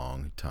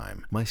 long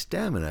time. My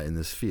stamina in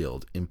this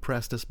field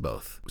impressed us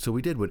both, so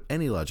we did what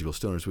any logical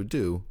stoners would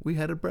do. We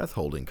had a breath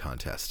holding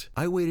contest.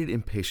 I waited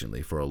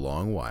impatiently for a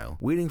long while,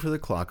 waiting for the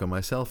clock on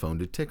my cell phone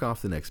to tick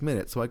off the next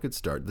minute so I could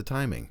start the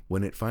timing.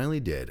 When it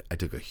finally did, I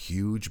took a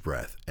huge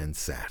breath and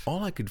sat.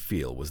 All I could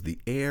feel was the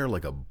air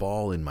like a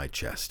ball in my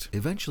chest.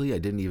 Eventually, I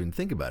didn't even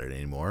think about it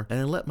anymore, and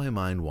I let my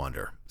mind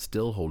wander,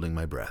 still holding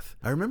my breath.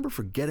 I remember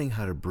forgetting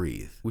how to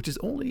breathe, which is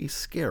only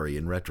scary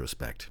in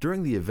retrospect.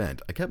 During the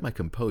event, I kept my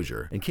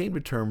composure and came to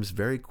terms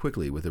very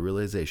quickly with the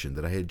realization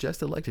that I had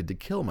just elected to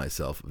kill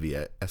myself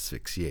via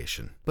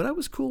asphyxiation. But I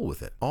was cool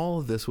with it. All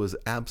of this was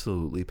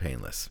absolutely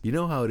painless. You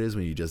know how it is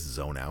when you just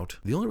zone out?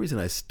 The only reason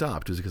I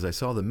stopped was because I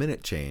saw the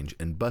minute change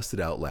and busted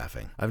out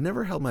laughing. I've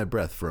never held my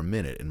breath for a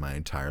minute in my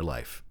entire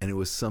life, and it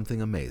was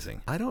something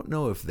amazing. I don't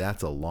know if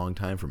that's a long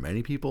time for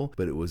many people,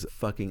 but it was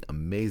fucking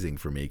amazing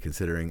for me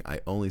considering I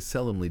only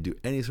seldomly do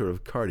any sort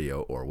of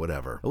cardio or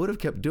whatever. I would have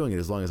kept doing it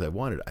as long as I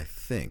wanted, I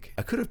think.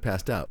 I could have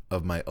passed out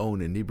of my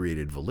own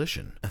inebriated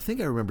volition. I think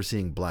I remember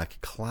seeing black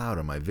cloud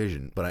on my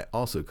vision, but I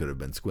also could have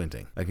been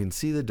squinting. I can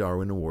see the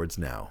Darwin Awards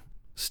now.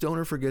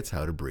 Stoner forgets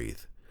how to breathe.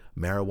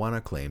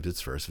 Marijuana claims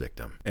its first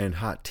victim. And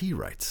Hot Tea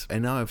writes,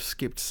 and now I've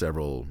skipped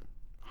several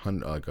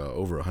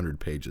over 100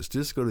 pages to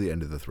just go to the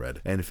end of the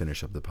thread and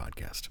finish up the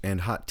podcast.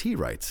 And Hot Tea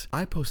writes,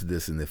 I posted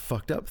this in the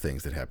fucked up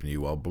things that happened to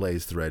you while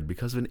Blaze thread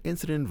because of an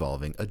incident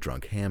involving a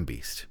drunk ham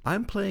beast.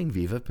 I'm playing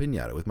Viva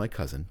Pinata with my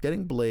cousin,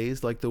 getting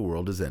blazed like the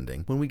world is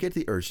ending, when we get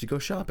the urge to go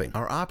shopping.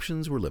 Our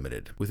options were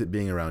limited, with it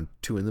being around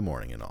 2 in the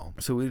morning and all.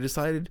 So we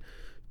decided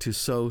to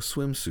sew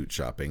swimsuit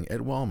shopping at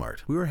Walmart.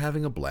 We were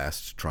having a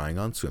blast trying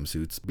on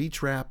swimsuits,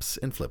 beach wraps,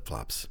 and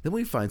flip-flops. Then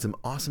we find some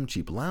awesome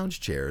cheap lounge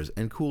chairs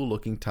and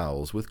cool-looking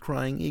towels with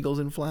crying eagles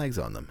and flags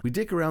on them. We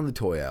dick around the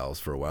toy aisles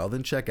for a while,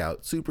 then check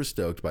out, super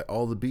stoked by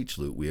all the beach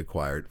loot we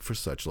acquired for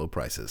such low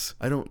prices.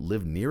 I don't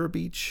live near a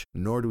beach,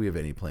 nor do we have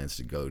any plans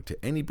to go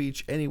to any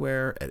beach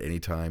anywhere at any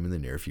time in the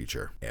near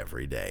future.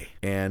 Every day.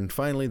 And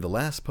finally, the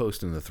last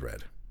post in the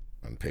thread,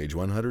 on page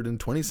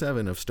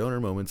 127 of Stoner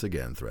Moments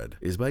Again thread,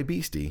 is by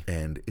Beastie,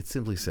 and it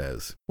simply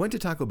says, went to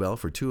Taco Bell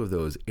for 2 of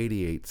those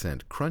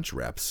 88-cent Crunch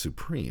Wraps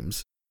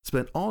Supremes,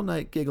 spent all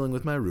night giggling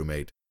with my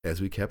roommate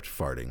as we kept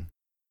farting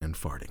and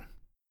farting.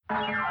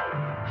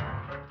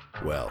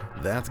 Well,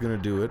 that's going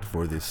to do it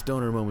for the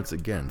Stoner Moments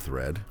Again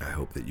thread. I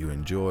hope that you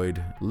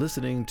enjoyed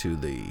listening to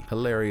the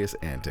hilarious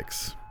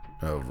antics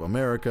of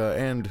America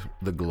and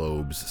the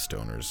globe's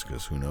stoners,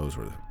 because who knows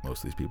where most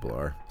of these people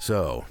are.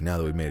 So, now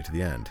that we've made it to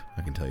the end,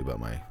 I can tell you about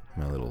my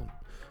little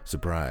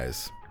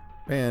surprise.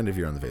 And if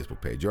you're on the Facebook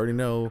page, you already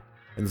know,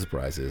 and the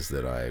surprise is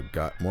that I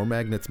got more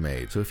magnets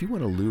made. So if you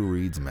want a Lou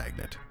Reed's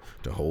magnet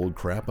to hold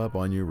crap up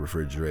on your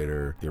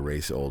refrigerator,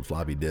 erase old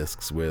floppy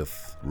disks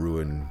with,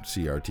 ruin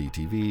CRT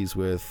TVs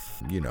with,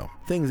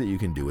 things that you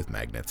can do with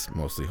magnets,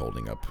 mostly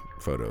holding up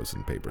photos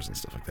and papers and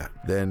stuff like that,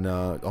 then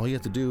all you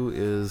have to do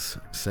is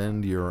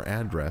send your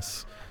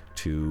address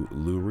to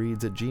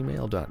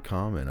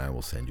loureeds@gmail.com and I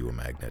will send you a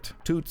magnet.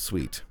 Toot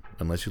sweet.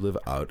 Unless you live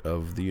out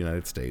of the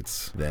United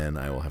States, then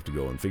I will have to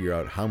go and figure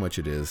out how much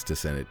it is to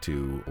send it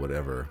to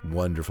whatever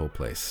wonderful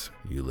place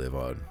you live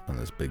on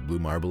this big blue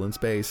marble in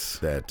space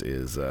that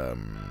is,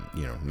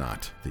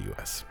 not the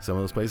U.S. Some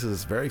of those places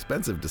it's very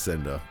expensive to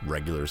send a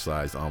regular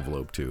sized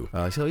envelope to.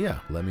 So yeah,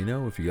 let me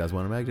know if you guys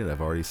want a magnet.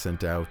 I've already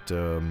sent out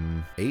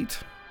 8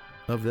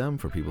 of them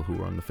for people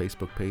who are on the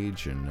Facebook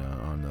page and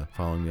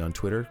following me on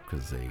Twitter,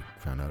 because they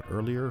found out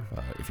earlier.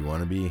 If you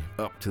want to be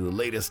up to the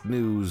latest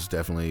news,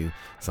 definitely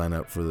sign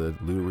up for the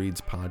Lou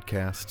Reed's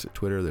podcast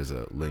Twitter. There's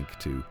a link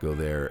to go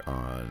there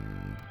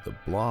on the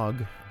blog,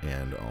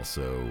 and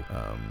also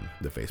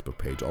the Facebook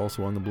page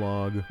also on the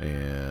blog,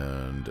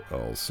 and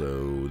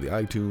also the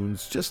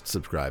iTunes. Just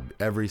subscribe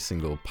every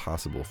single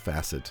possible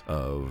facet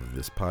of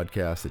this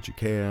podcast that you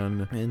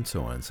can, and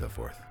so on and so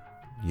forth.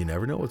 You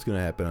never know what's going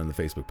to happen on the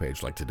Facebook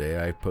page. Like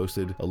today, I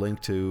posted a link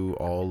to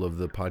all of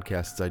the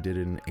podcasts I did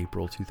in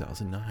April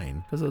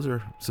 2009, because those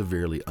are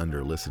severely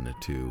under-listened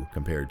to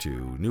compared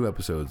to new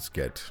episodes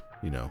get,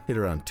 hit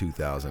around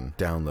 2,000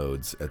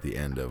 downloads at the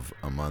end of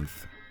a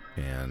month.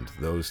 And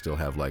those still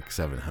have like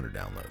 700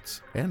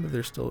 downloads, and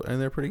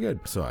they're pretty good.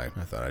 So I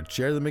thought I'd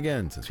share them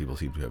again, since people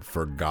seem to have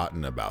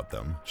forgotten about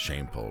them.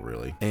 Shameful,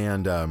 really.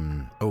 And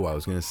I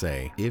was gonna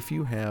say, if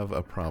you have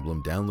a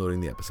problem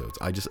downloading the episodes,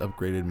 I just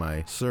upgraded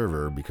my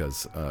server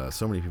because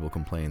so many people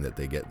complain that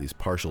they get these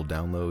partial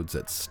downloads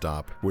that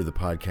stop where the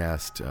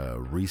podcast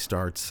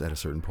restarts at a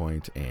certain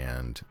point,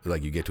 and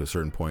like you get to a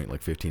certain point,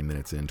 like 15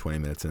 minutes in, 20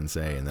 minutes in,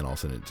 say, and then all of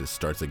a sudden it just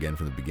starts again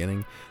from the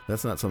beginning.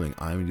 That's not something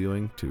I'm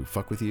doing to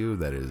fuck with you.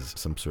 That is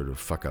some sort of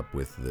fuck up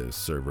with the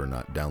server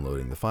not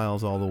downloading the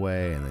files all the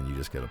way, and then you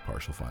just get a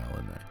partial file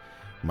in there.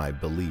 My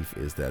belief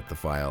is that the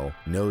file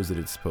knows that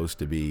it's supposed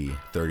to be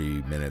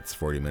 30 minutes,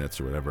 40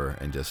 minutes or whatever,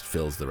 and just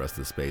fills the rest of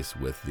the space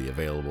with the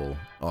available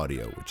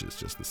audio, which is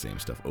just the same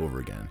stuff over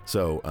again.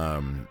 So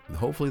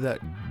hopefully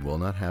that will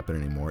not happen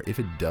anymore. If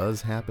it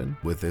does happen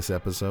with this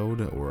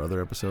episode or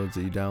other episodes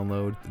that you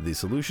download, the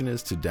solution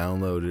is to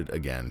download it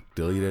again,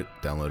 delete it,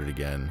 download it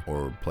again,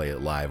 or play it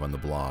live on the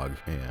blog,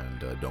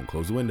 and don't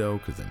close the window,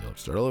 because then you'll have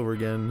to start all over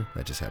again.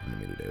 That just happened to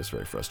me today. It was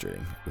very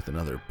frustrating with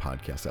another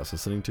podcast I was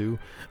listening to.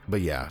 But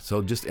yeah,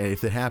 so and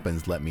if it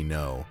happens, let me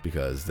know,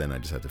 because then I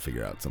just have to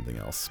figure out something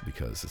else,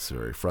 because it's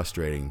very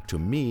frustrating to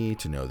me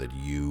to know that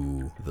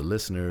you, the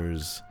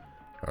listeners,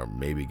 are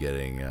maybe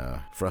getting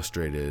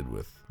frustrated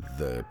with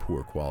the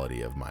poor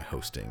quality of my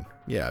hosting.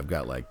 Yeah, I've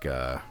got like,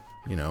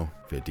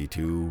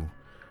 52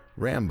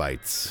 RAM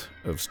bytes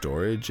of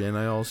storage, and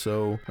I'm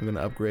going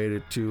to upgrade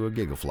it to a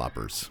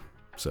gigafloppers.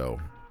 So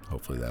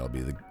hopefully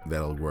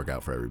that'll work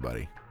out for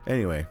everybody.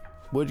 Anyway,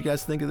 what did you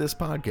guys think of this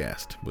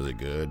podcast? Was it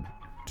good?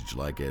 Did you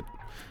like it?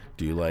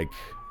 Do you like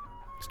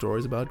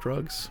stories about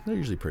drugs? They're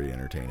usually pretty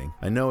entertaining.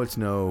 I know it's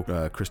no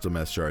crystal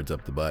meth shards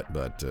up the butt,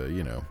 but,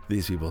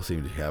 these people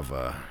seem to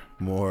have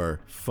more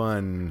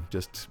fun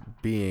just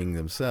being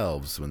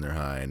themselves when they're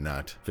high and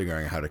not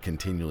figuring out how to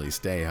continually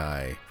stay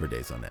high for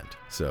days on end.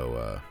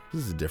 So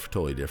this is a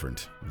totally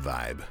different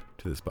vibe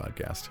to this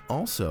podcast.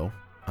 Also,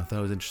 I thought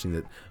it was interesting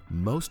that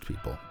most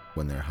people,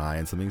 when they're high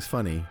and something's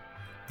funny,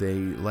 they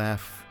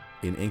laugh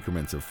in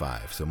increments of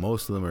 5. So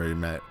most of them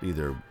are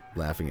either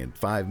laughing in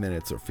 5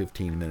 minutes or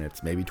 15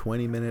 minutes, maybe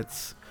 20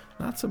 minutes.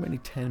 Not so many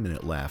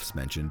 10-minute laughs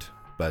mentioned,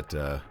 but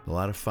a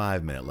lot of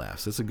 5-minute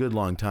laughs. It's a good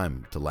long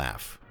time to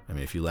laugh. I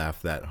mean, if you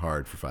laugh that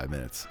hard for 5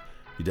 minutes,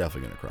 you're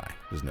definitely going to cry.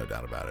 There's no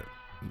doubt about it.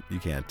 You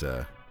can't,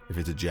 if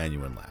it's a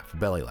genuine laugh,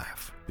 belly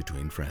laugh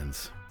between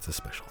friends, it's a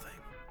special thing.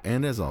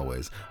 And as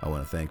always, I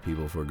want to thank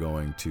people for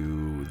going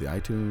to the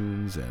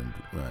iTunes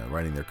and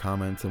writing their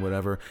comments and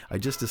whatever. I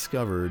just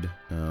discovered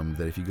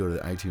that if you go to the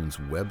iTunes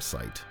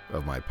website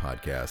of my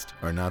podcast,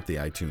 or not the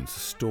iTunes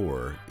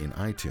store in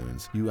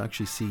iTunes, you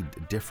actually see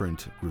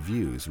different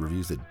reviews.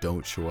 Reviews that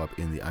don't show up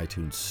in the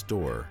iTunes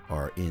store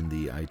are in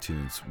the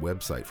iTunes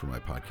website for my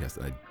podcast,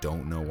 and I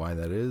don't know why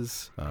that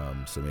is.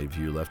 So maybe if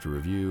you left a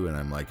review and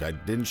I'm like, I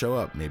didn't show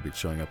up, maybe it's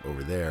showing up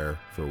over there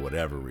for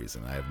whatever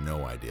reason. I have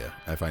no idea.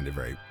 I find it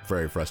very,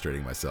 very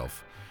frustrating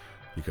myself,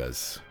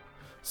 because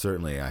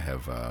certainly I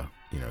have,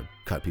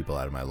 cut people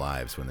out of my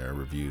lives when their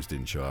reviews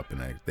didn't show up,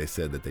 and they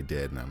said that they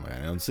did, and I'm like,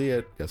 I don't see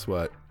it. Guess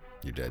what?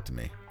 You're dead to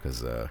me,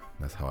 because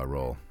that's how I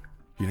roll.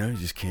 You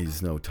just can't.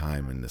 There's no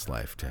time in this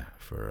life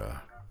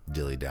for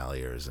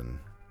dilly-dalliers and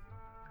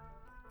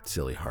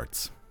silly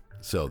hearts.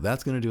 So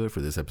that's going to do it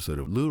for this episode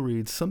of Lou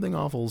Reads Something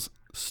Awful's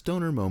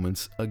Stoner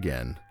Moments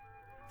Again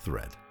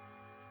thread.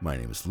 My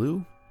name is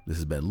Lou. This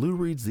has been Lou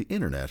Reads the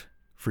Internet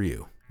for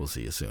you. We'll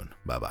see you soon.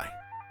 Bye-bye.